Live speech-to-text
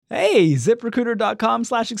Hey,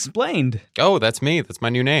 ZipRecruiter.com/explained. Oh, that's me. That's my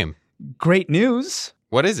new name. Great news.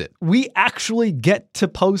 What is it? We actually get to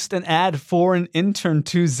post an ad for an intern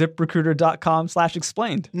to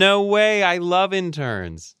ZipRecruiter.com/explained. No way. I love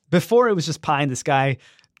interns. Before, it was just pie in the sky.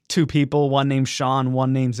 2 people, one named Sean,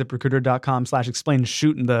 one named ZipRecruiter.com/explained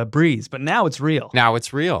shooting the breeze. But now it's real. Now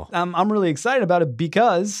it's real. I'm really excited about it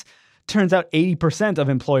because turns out 80% of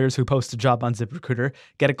employers who post a job on ZipRecruiter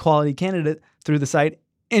get a quality candidate through the site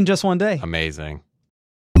in just one day. Amazing.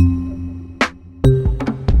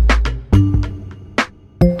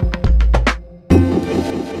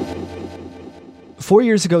 Four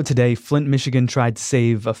years ago today, Flint, Michigan tried to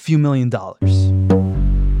save a few $1 million.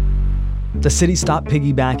 The city stopped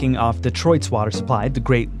piggybacking off Detroit's water supply, the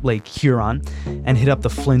Great Lake Huron, and hit up the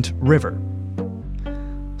Flint River.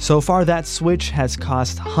 So far, that switch has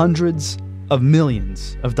cost hundreds of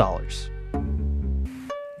millions of dollars.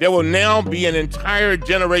 There will now be an entire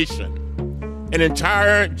generation of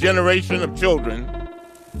children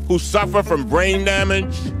who suffer from brain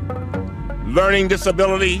damage, learning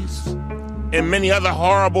disabilities, and many other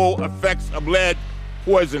horrible effects of lead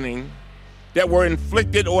poisoning that were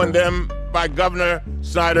inflicted on them by Governor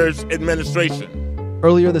Snyder's administration.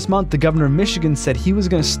 Earlier this month, the governor of Michigan said he was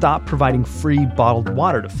going to stop providing free bottled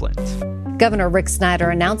water to Flint. Governor Rick Snyder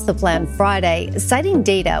announced the plan Friday, citing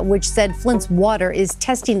data which said Flint's water is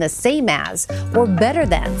testing the same as or better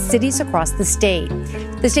than cities across the state.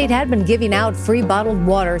 The state had been giving out free bottled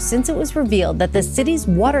water since it was revealed that the city's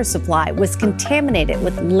water supply was contaminated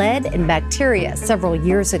with lead and bacteria several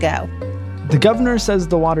years ago. The governor says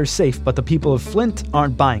the water's safe, but the people of Flint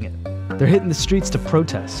aren't buying it. They're hitting the streets to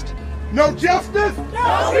protest. No justice?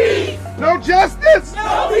 No peace! No justice?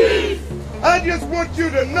 No peace! I just want you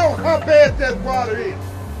to know how bad that water is.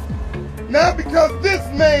 Now because this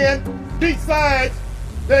man decides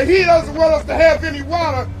that he doesn't want us to have any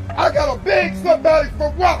water, I gotta beg somebody for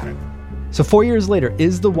water. So 4 years later,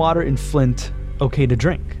 is the water in Flint okay to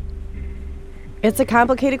drink? It's a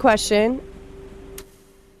complicated question.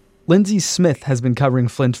 Lindsay Smith has been covering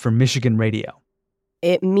Flint for Michigan Radio.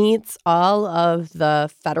 It meets all of the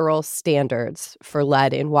federal standards for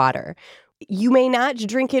lead in water. You may not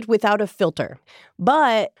drink it without a filter,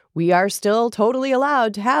 but we are still totally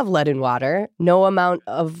allowed to have lead in water. No amount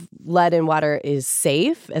of lead in water is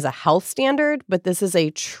safe as a health standard, but this is a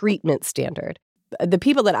treatment standard. The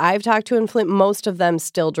people that I've talked to in Flint, most of them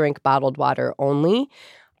still drink bottled water only.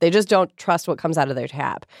 They just don't trust what comes out of their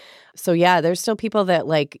tap. So yeah, there's still people that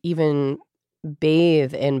even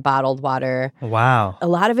bathe in bottled water. Wow. A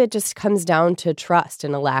lot of it just comes down to trust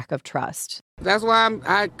and a lack of trust. That's why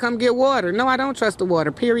I come get water. No, I don't trust the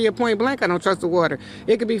water. Period, point blank, I don't trust the water.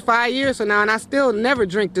 It could be 5 years from now, and I still never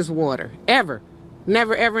drink this water. Ever.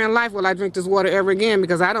 Never, ever in life will I drink this water ever again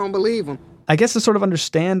because I don't believe them. I guess to sort of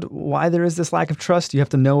understand why there is this lack of trust, you have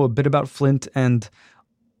to know a bit about Flint and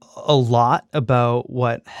a lot about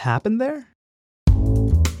what happened there.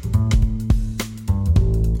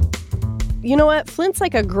 You know what? Flint's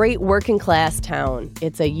like a great working class town.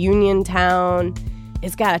 It's a union town.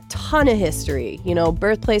 It's got a ton of history. You know,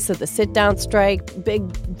 birthplace of the sit-down strike, big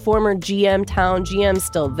former GM town. GM's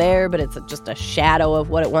still there, but it's just a shadow of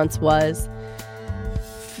what it once was.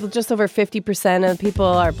 Just over 50% of the people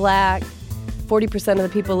are black. 40% of the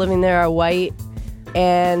people living there are white.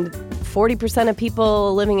 And 40% of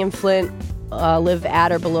people living in Flint live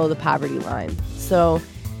at or below the poverty line. So,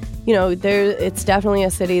 you know, it's definitely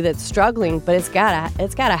a city that's struggling, but it's got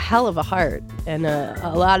a hell of a heart. And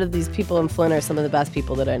a lot of these people in Flint are some of the best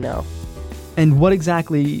people that I know. And what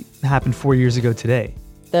exactly happened 4 years ago today?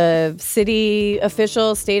 The city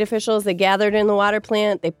officials, state officials, they gathered in the water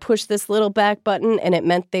plant. They pushed this little back button, and it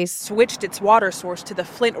meant they switched its water source to the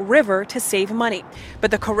Flint River to save money.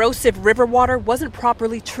 But the corrosive river water wasn't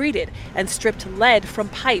properly treated and stripped lead from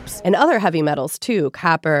pipes. And other heavy metals, too,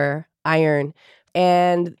 copper, iron.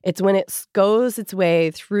 And it's when it goes its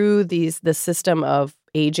way through the system of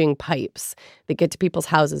aging pipes that get to people's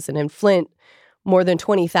houses. And in Flint, more than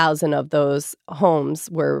 20,000 of those homes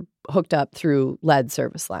were hooked up through lead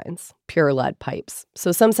service lines, pure lead pipes.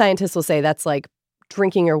 So some scientists will say that's like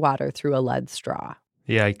drinking your water through a lead straw.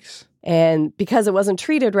 Yikes. And because it wasn't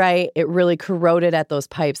treated right, it really corroded at those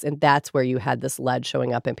pipes, and that's where you had this lead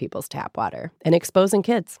showing up in people's tap water and exposing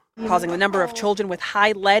kids. Causing the number of children with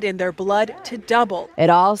high lead in their blood to double. It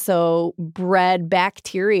also bred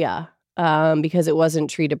bacteria because it wasn't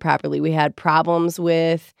treated properly. We had problems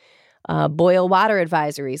with boil water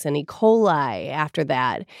advisories and E. coli after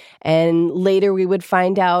that. And later we would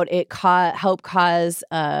find out it helped cause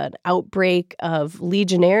an outbreak of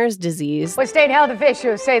Legionnaire's disease. Well, state health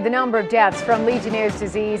officials say the number of deaths from Legionnaire's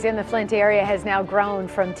disease in the Flint area has now grown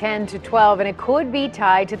from 10 to 12, and it could be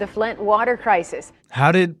tied to the Flint water crisis.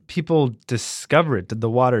 How did people discover it? Did the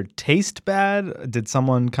water taste bad? Did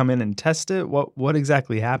someone come in and test it? What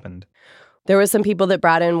exactly happened? There were some people that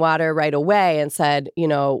brought in water right away and said,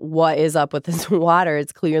 what is up with this water?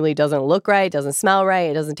 It clearly doesn't look right, doesn't smell right,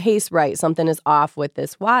 it doesn't taste right. Something is off with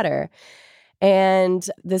this water. And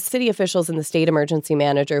the city officials and the state emergency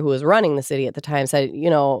manager who was running the city at the time said,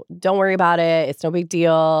 don't worry about it. It's no big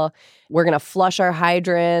deal. We're going to flush our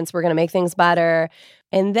hydrants. We're going to make things better.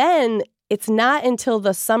 And then it's not until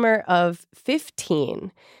the summer of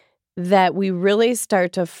 15 that we really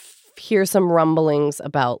start to hear some rumblings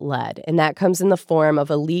about lead. And that comes in the form of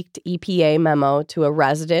a leaked EPA memo to a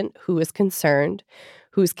resident who was concerned,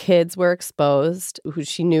 whose kids were exposed, who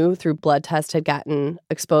she knew through blood test had gotten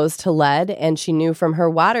exposed to lead. And she knew from her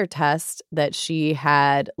water test that she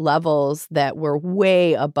had levels that were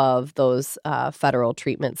way above those federal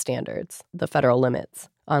treatment standards, the federal limits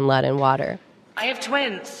on lead in water. I have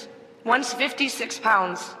twins. One's 56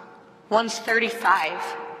 pounds, one's 35.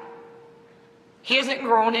 He hasn't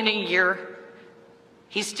grown in a year.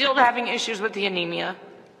 He's still having issues with the anemia.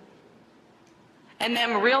 And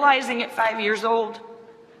them realizing at 5 years old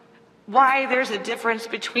why there's a difference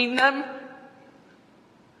between them.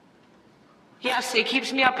 Yes, it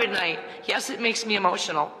keeps me up at night. Yes, it makes me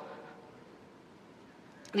emotional.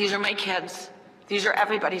 These are my kids. These are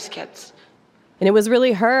everybody's kids. And it was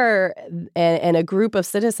really her and a group of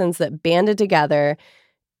citizens that banded together,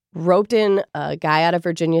 roped in a guy out of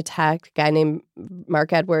Virginia Tech, a guy named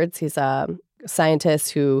Mark Edwards. He's a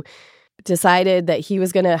scientist who decided that he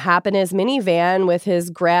was going to hop in his minivan with his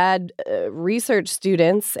grad research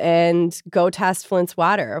students and go test Flint's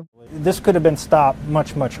water. This could have been stopped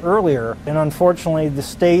much, much earlier. And unfortunately, the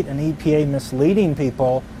state and EPA misleading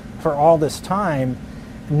people for all this time,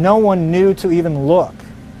 no one knew to even look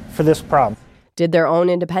for this problem. Did their own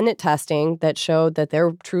independent testing that showed that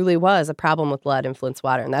there truly was a problem with lead in Flint's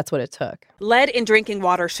water, and that's what it took. Lead in drinking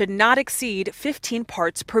water should not exceed 15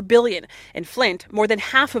 parts per billion. In Flint, more than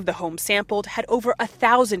half of the homes sampled had over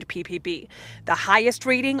 1,000 ppb. The highest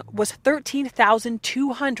rating was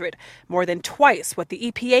 13,200, more than twice what the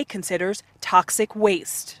EPA considers toxic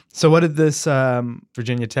waste. So what did this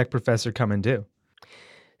Virginia Tech professor come and do?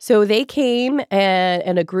 So they came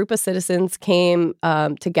and a group of citizens came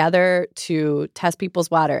together to test people's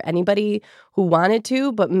water. Anybody who wanted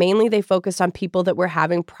to, but mainly they focused on people that were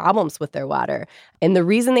having problems with their water. And the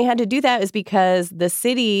reason they had to do that is because the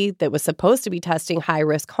city that was supposed to be testing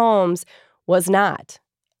high-risk homes was not,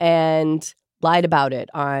 and lied about it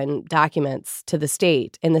on documents to the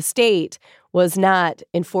state. And the state was not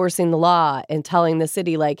enforcing the law and telling the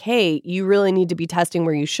city, like, hey, you really need to be testing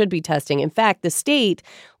where you should be testing. In fact, the state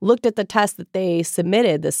looked at the test that they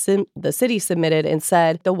submitted, the city submitted, and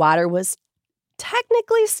said the water was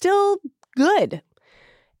technically still good.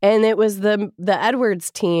 And it was the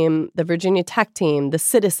Edwards team, the Virginia Tech team, the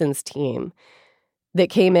citizens team that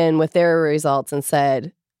came in with their results and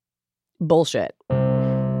said, bullshit.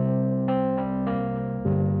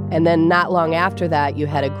 And then not long after that, you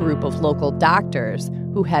had a group of local doctors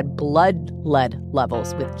who had blood lead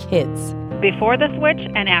levels with kids. Before the switch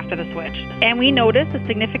and after the switch. And we noticed a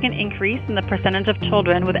significant increase in the percentage of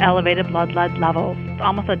children with elevated blood lead levels. It's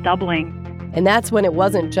almost a doubling. And that's when it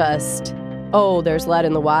wasn't just, oh, there's lead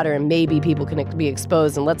in the water and maybe people can be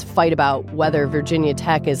exposed and let's fight about whether Virginia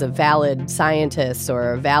Tech is a valid scientist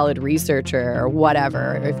or a valid researcher or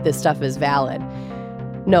whatever, if this stuff is valid.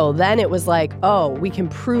 No, then it was like, oh, we can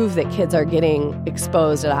prove that kids are getting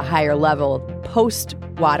exposed at a higher level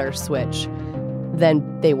post-water switch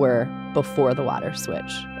than they were before the water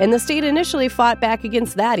switch. And the state initially fought back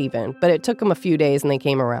against that even, but it took them a few days and they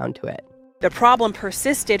came around to it. The problem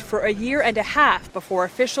persisted for a year and a half before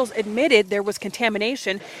officials admitted there was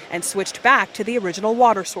contamination and switched back to the original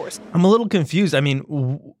water source. I'm a little confused. I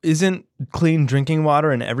mean, isn't clean drinking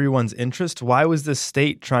water in everyone's interest? Why was the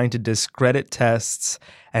state trying to discredit tests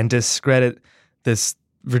and discredit this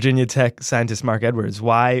Virginia Tech scientist, Mark Edwards?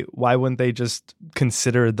 Why wouldn't they just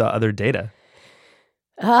consider the other data?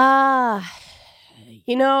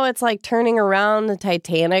 It's like turning around the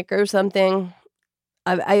Titanic or something.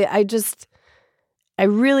 I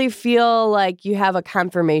really feel like you have a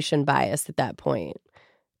confirmation bias at that point.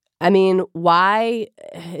 I mean, why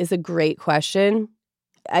is a great question.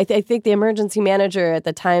 I think the emergency manager at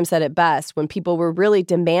the time said it best when people were really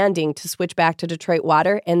demanding to switch back to Detroit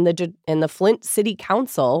Water, and the Flint City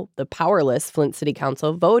Council, the powerless Flint City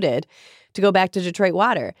Council, voted to go back to Detroit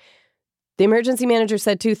Water. The emergency manager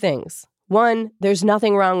said two things. One, there's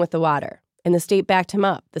nothing wrong with the water, and the state backed him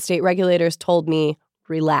up. The state regulators told me,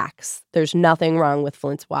 relax, there's nothing wrong with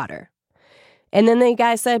Flint's water. And then the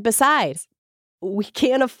guy said, besides, we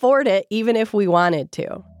can't afford it even if we wanted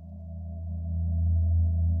to.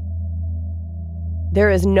 There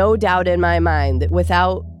is no doubt in my mind that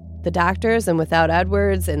without the doctors and without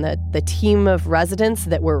Edwards and the team of residents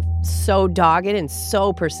that were so dogged and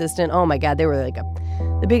so persistent, oh my God, they were like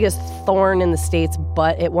the biggest thorn in the state's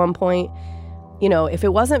butt at one point. You know, if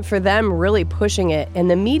it wasn't for them really pushing it and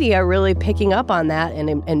the media really picking up on that and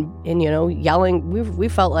you know, yelling, we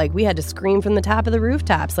felt like we had to scream from the top of the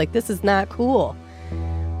rooftops, like, this is not cool.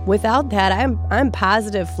 Without that, I'm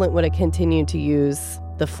positive Flint would have continued to use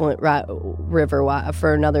the Flint River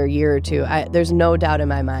for another year or two. There's no doubt in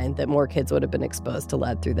my mind that more kids would have been exposed to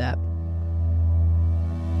lead through that.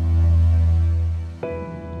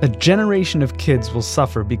 A generation of kids will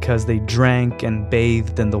suffer because they drank and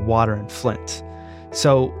bathed in the water in Flint.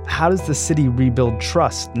 So how does the city rebuild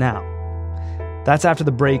trust now? That's after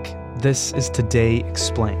the break. This is Today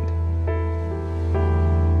Explained.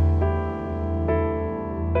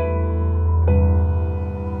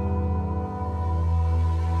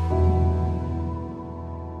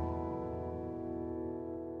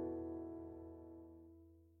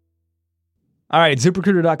 All right,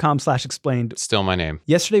 ZipRecruiter.com/explained. Still my name.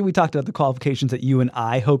 Yesterday, we talked about the qualifications that you and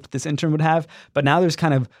I hoped this intern would have, but now there's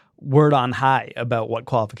kind of word on high about what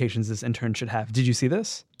qualifications this intern should have. Did you see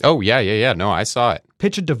this? Oh, yeah. No, I saw it.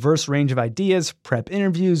 Pitch a diverse range of ideas, prep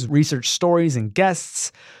interviews, research stories and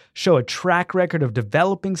guests, show a track record of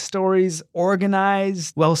developing stories,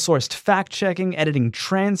 organize, well-sourced fact-checking, editing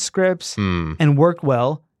transcripts, and work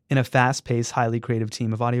well in a fast-paced, highly creative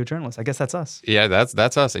team of audio journalists. I guess that's us. Yeah,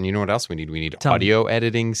 that's us. And you know what else we need? We need audio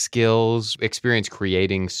editing skills, experience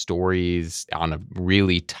creating stories on a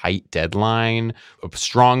really tight deadline. A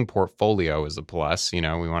strong portfolio is a plus. You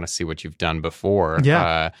know, we want to see what you've done before.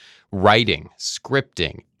 Yeah. Writing,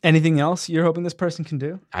 scripting. Anything else you're hoping this person can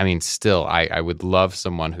do? I mean, still, I would love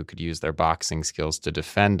someone who could use their boxing skills to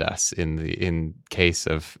defend us in case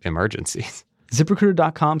of emergencies.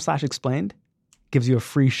 ZipRecruiter.com/explained. Gives you a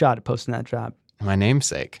free shot at posting that job. My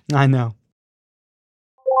namesake. I know.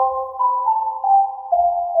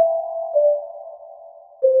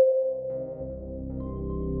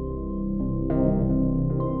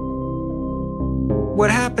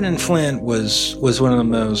 What happened in Flint was one of the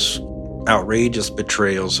most outrageous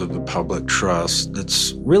betrayals of the public trust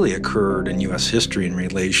that's really occurred in U.S. history in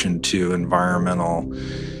relation to environmental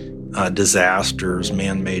disasters,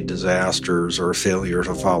 man-made disasters, or failure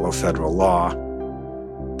to follow federal law.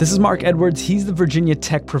 This is Mark Edwards. He's the Virginia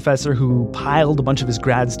Tech professor who piled a bunch of his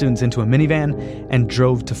grad students into a minivan and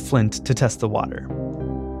drove to Flint to test the water.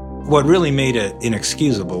 What really made it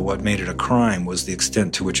inexcusable, what made it a crime, was the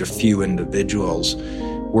extent to which a few individuals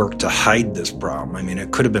worked to hide this problem. I mean, it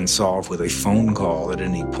could have been solved with a phone call at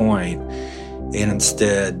any point, and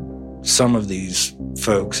instead, some of these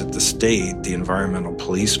folks at the state, the environmental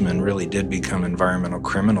policemen, really did become environmental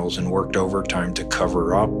criminals and worked overtime to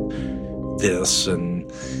cover up this, and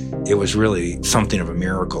it was really something of a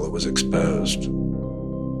miracle it was exposed.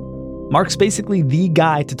 Mark's basically the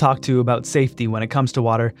guy to talk to about safety when it comes to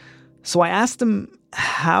water, so I asked him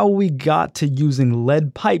how we got to using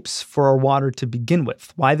lead pipes for our water to begin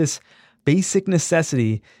with, why this basic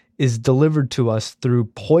necessity is delivered to us through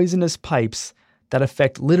poisonous pipes that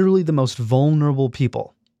affect literally the most vulnerable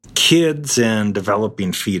people. Kids and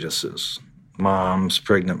developing fetuses. Moms,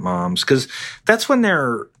 pregnant moms, because that's when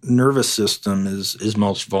their nervous system is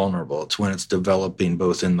most vulnerable. It's when it's developing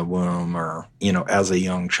both in the womb or, as a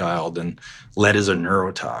young child. And lead is a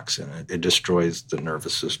neurotoxin. It destroys the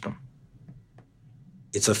nervous system.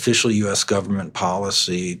 It's official U.S. government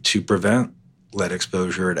policy to prevent lead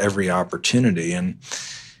exposure at every opportunity. And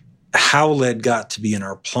how lead got to be in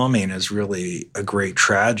our plumbing is really a great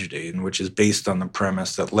tragedy, and which is based on the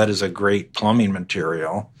premise that lead is a great plumbing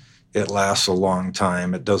material. It lasts a long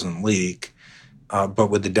time. It doesn't leak, but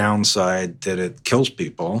with the downside that it kills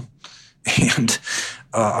people. And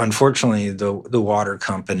unfortunately, the water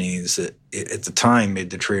companies at the time made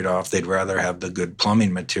the trade-off. They'd rather have the good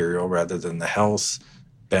plumbing material rather than the health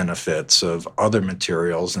benefits of other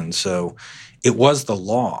materials. And so it was the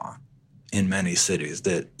law in many cities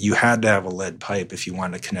that you had to have a lead pipe if you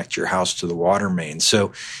wanted to connect your house to the water main.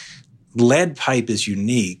 So lead pipe is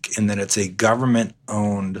unique in that it's a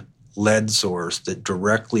government-owned lead source that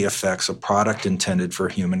directly affects a product intended for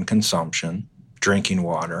human consumption, drinking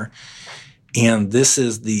water. And this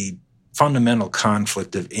is the fundamental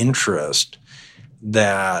conflict of interest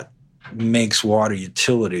that makes water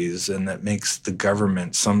utilities and that makes the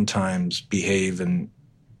government sometimes behave and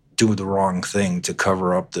do the wrong thing to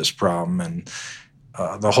cover up this problem. And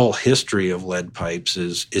the whole history of lead pipes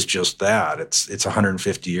is just that. It's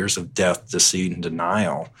 150 years of death, deceit, and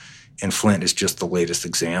denial. And Flint is just the latest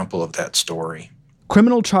example of that story.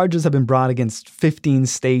 Criminal charges have been brought against 15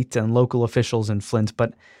 state and local officials in Flint,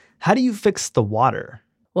 but how do you fix the water?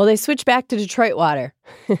 Well, they switched back to Detroit water.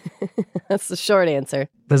 That's the short answer.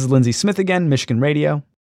 This is Lindsay Smith again, Michigan Radio.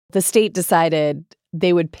 The state decided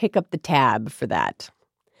they would pick up the tab for that.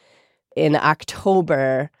 In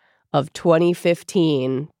October of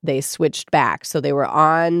 2015, they switched back. So they were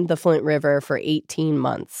on the Flint River for 18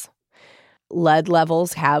 months. Lead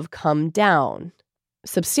levels have come down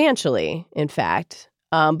substantially, in fact.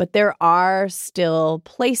 But there are still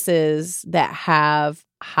places that have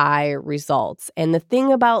high results. And the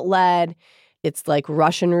thing about lead, it's like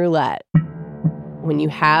Russian roulette. When you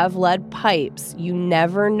have lead pipes, you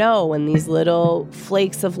never know when these little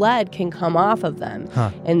flakes of lead can come off of them.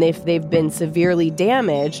 And if they've been severely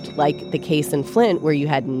damaged, like the case in Flint, where you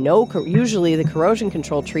had usually the corrosion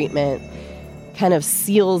control treatment kind of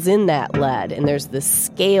seals in that lead, and there's this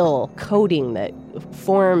scale coating that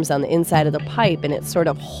forms on the inside of the pipe, and it sort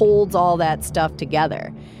of holds all that stuff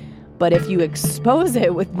together. But if you expose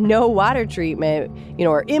it with no water treatment,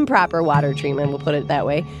 or improper water treatment, we'll put it that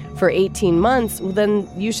way, for 18 months, then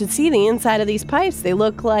you should see the inside of these pipes. They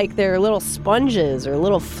look like they're little sponges or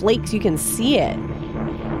little flakes. You can see it.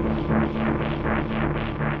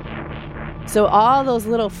 So all those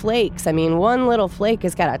little flakes, one little flake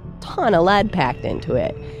has got a ton of lead packed into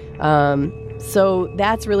it. So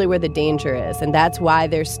that's really where the danger is. And that's why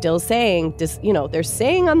they're still saying, they're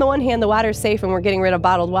saying on the one hand, the water's safe and we're getting rid of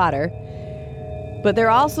bottled water. But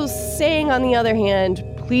they're also saying, on the other hand,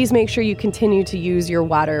 please make sure you continue to use your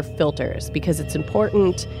water filters, because it's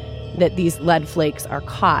important that these lead flakes are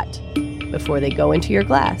caught before they go into your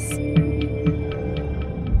glass.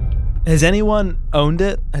 Has anyone owned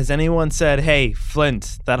it? Has anyone said, hey,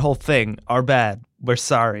 Flint, that whole thing, our bad, we're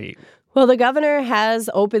sorry? Well, the governor has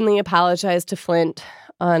openly apologized to Flint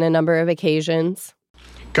on a number of occasions.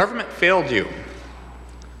 Government failed you,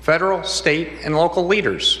 federal, state, and local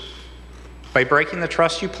leaders, by breaking the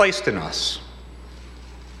trust you placed in us.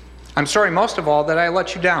 I'm sorry most of all that I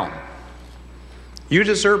let you down. You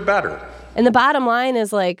deserve better. And the bottom line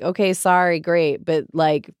is like, okay, sorry, great. But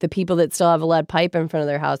like the people that still have a lead pipe in front of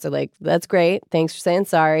their house are like, that's great. Thanks for saying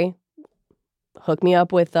sorry. Hook me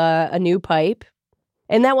up with a new pipe.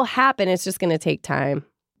 And that will happen. It's just going to take time.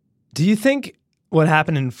 Do you think what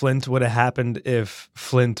happened in Flint would have happened if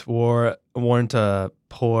Flint weren't a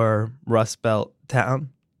poor Rust Belt town?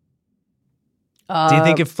 Do you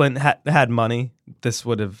think if Flint had money, this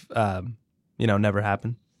would have, never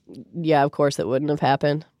happened? Yeah, of course it wouldn't have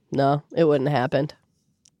happened. No, it wouldn't have happened.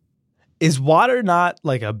 Is water not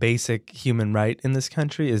like a basic human right in this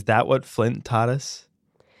country? Is that what Flint taught us?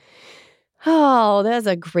 Oh, that's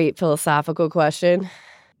a great philosophical question.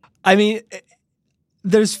 I mean,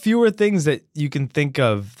 there's fewer things that you can think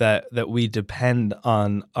of that we depend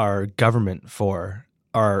on our government for,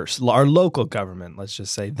 our local government, let's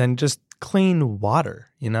just say, than just clean water,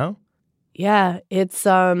 Yeah, it's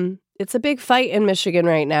a big fight in Michigan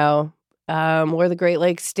right now. We're the Great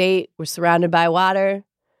Lakes state. We're surrounded by water.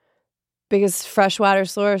 Biggest freshwater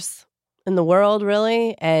source in the world,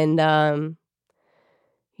 really. And,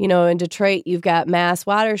 in Detroit, you've got mass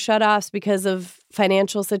water shutoffs because of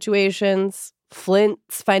financial situations.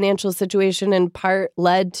 Flint's financial situation in part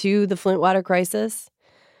led to the Flint water crisis.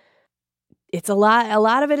 It's a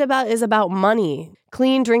lot of it is about money.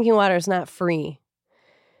 Clean drinking water is not free.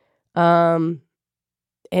 And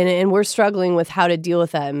we're struggling with how to deal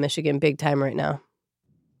with that in Michigan big time right now.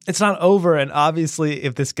 It's not over, and obviously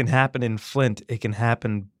if this can happen in Flint, it can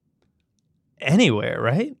happen anywhere,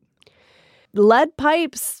 right? Lead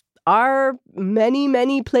pipes are many,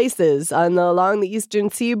 many places along the eastern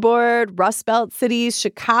seaboard, Rust Belt cities.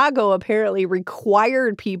 Chicago apparently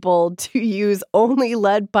required people to use only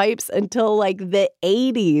lead pipes until like the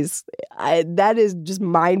 80s. That is just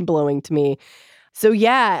mind-blowing to me. So,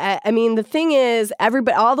 yeah, the thing is,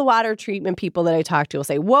 all the water treatment people that I talk to will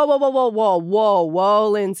say, whoa,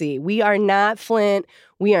 Lindsay, we are not Flint.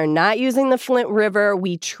 We are not using the Flint River.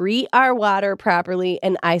 We treat our water properly.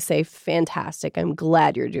 And I say, fantastic. I'm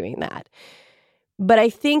glad you're doing that. But I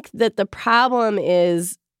think that the problem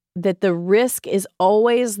is that the risk is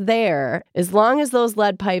always there as long as those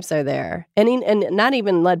lead pipes are there. And not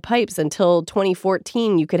even lead pipes. Until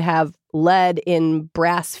 2014, you could have lead in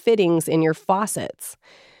brass fittings in your faucets.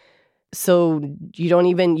 So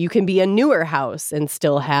you can be a newer house and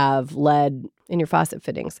still have lead in your faucet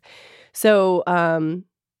fittings. So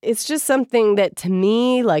it's just something that, to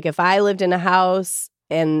me, like if I lived in a house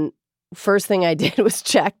and first thing I did was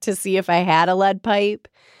check to see if I had a lead pipe,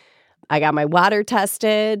 I got my water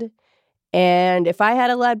tested, and if I had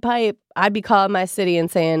a lead pipe, I'd be calling my city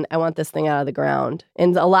and saying, I want this thing out of the ground.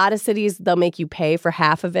 And a lot of cities, they'll make you pay for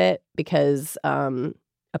half of it because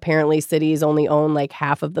apparently cities only own like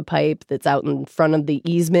half of the pipe that's out in front of the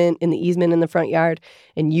easement in the front yard,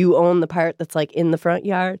 and you own the part that's like in the front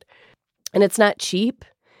yard. And it's not cheap,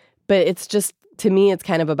 but it's just, to me, it's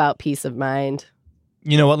kind of about peace of mind.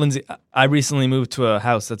 You know what, Lindsay? I recently moved to a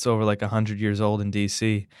house that's over like 100 years old in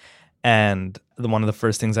D.C., and one of the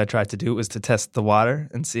first things I tried to do was to test the water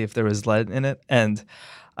and see if there was lead in it. And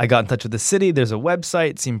I got in touch with the city. There's a website.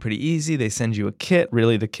 It seemed pretty easy. They send you a kit.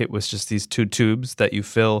 Really, the kit was just these 2 tubes that you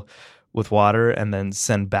fill with water and then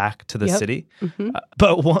send back to the city. Mm-hmm.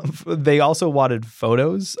 But they also wanted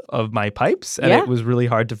photos of my pipes, and it was really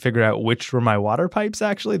hard to figure out which were my water pipes,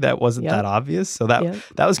 actually. That wasn't that obvious. So that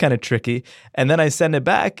was kind of tricky. And then I sent it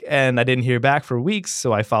back, and I didn't hear back for weeks,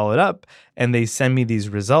 so I followed up, and they send me these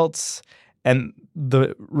results, and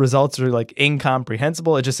the results are like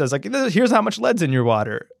incomprehensible. It just says like, here's how much lead's in your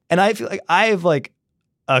water. And I feel like I have like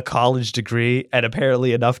a college degree and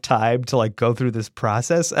apparently enough time to like go through this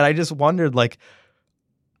process. And I just wondered, like,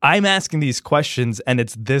 I'm asking these questions and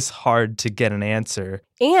it's this hard to get an answer.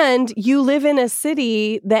 And you live in a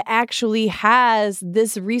city that actually has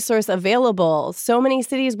this resource available. So many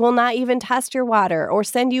cities will not even test your water or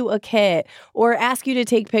send you a kit or ask you to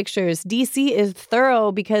take pictures. DC is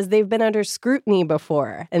thorough because they've been under scrutiny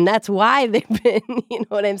before. And that's why they've been, you know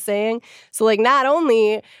what I'm saying? So like, not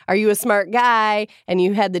only are you a smart guy and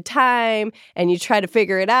you had the time and you try to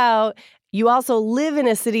figure it out, you also live in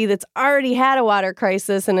a city that's already had a water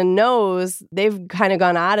crisis and knows they've kind of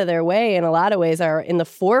gone out of their way in a lot of ways, are in the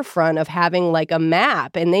forefront of having like a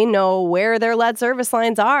map, and they know where their lead service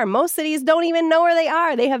lines are. Most cities don't even know where they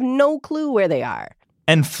are. They have no clue where they are.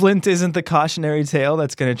 And Flint isn't the cautionary tale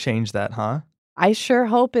that's going to change that, huh? I sure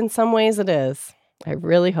hope in some ways it is. I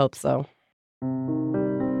really hope so.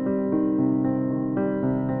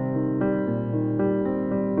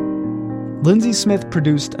 Lindsay Smith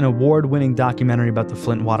produced an award-winning documentary about the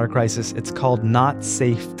Flint water crisis. It's called Not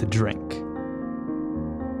Safe to Drink.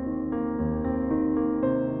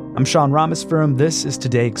 I'm Sean Rameswaram. This is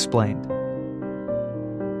Today Explained.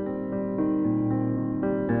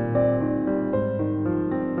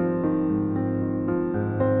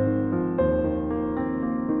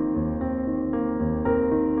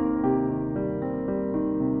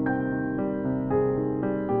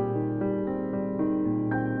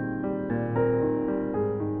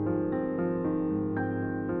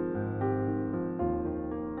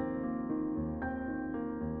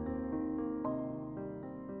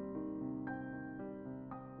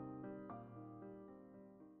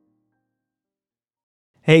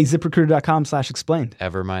 Hey, ZipRecruiter.com/explained.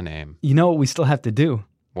 Ever my name. You know what we still have to do?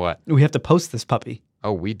 What? We have to post this puppy.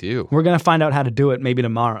 Oh, we do. We're going to find out how to do it maybe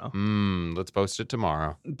tomorrow. Let's post it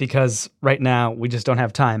tomorrow. Because right now we just don't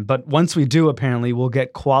have time. But once we do, apparently, we'll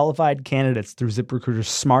get qualified candidates through ZipRecruiter's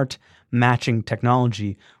smart matching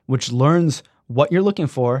technology, which learns what you're looking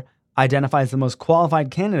for, identifies the most qualified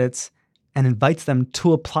candidates, and invites them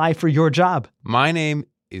to apply for your job. My name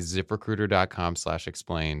is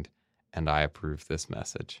ZipRecruiter.com/explained. And I approve this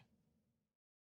message.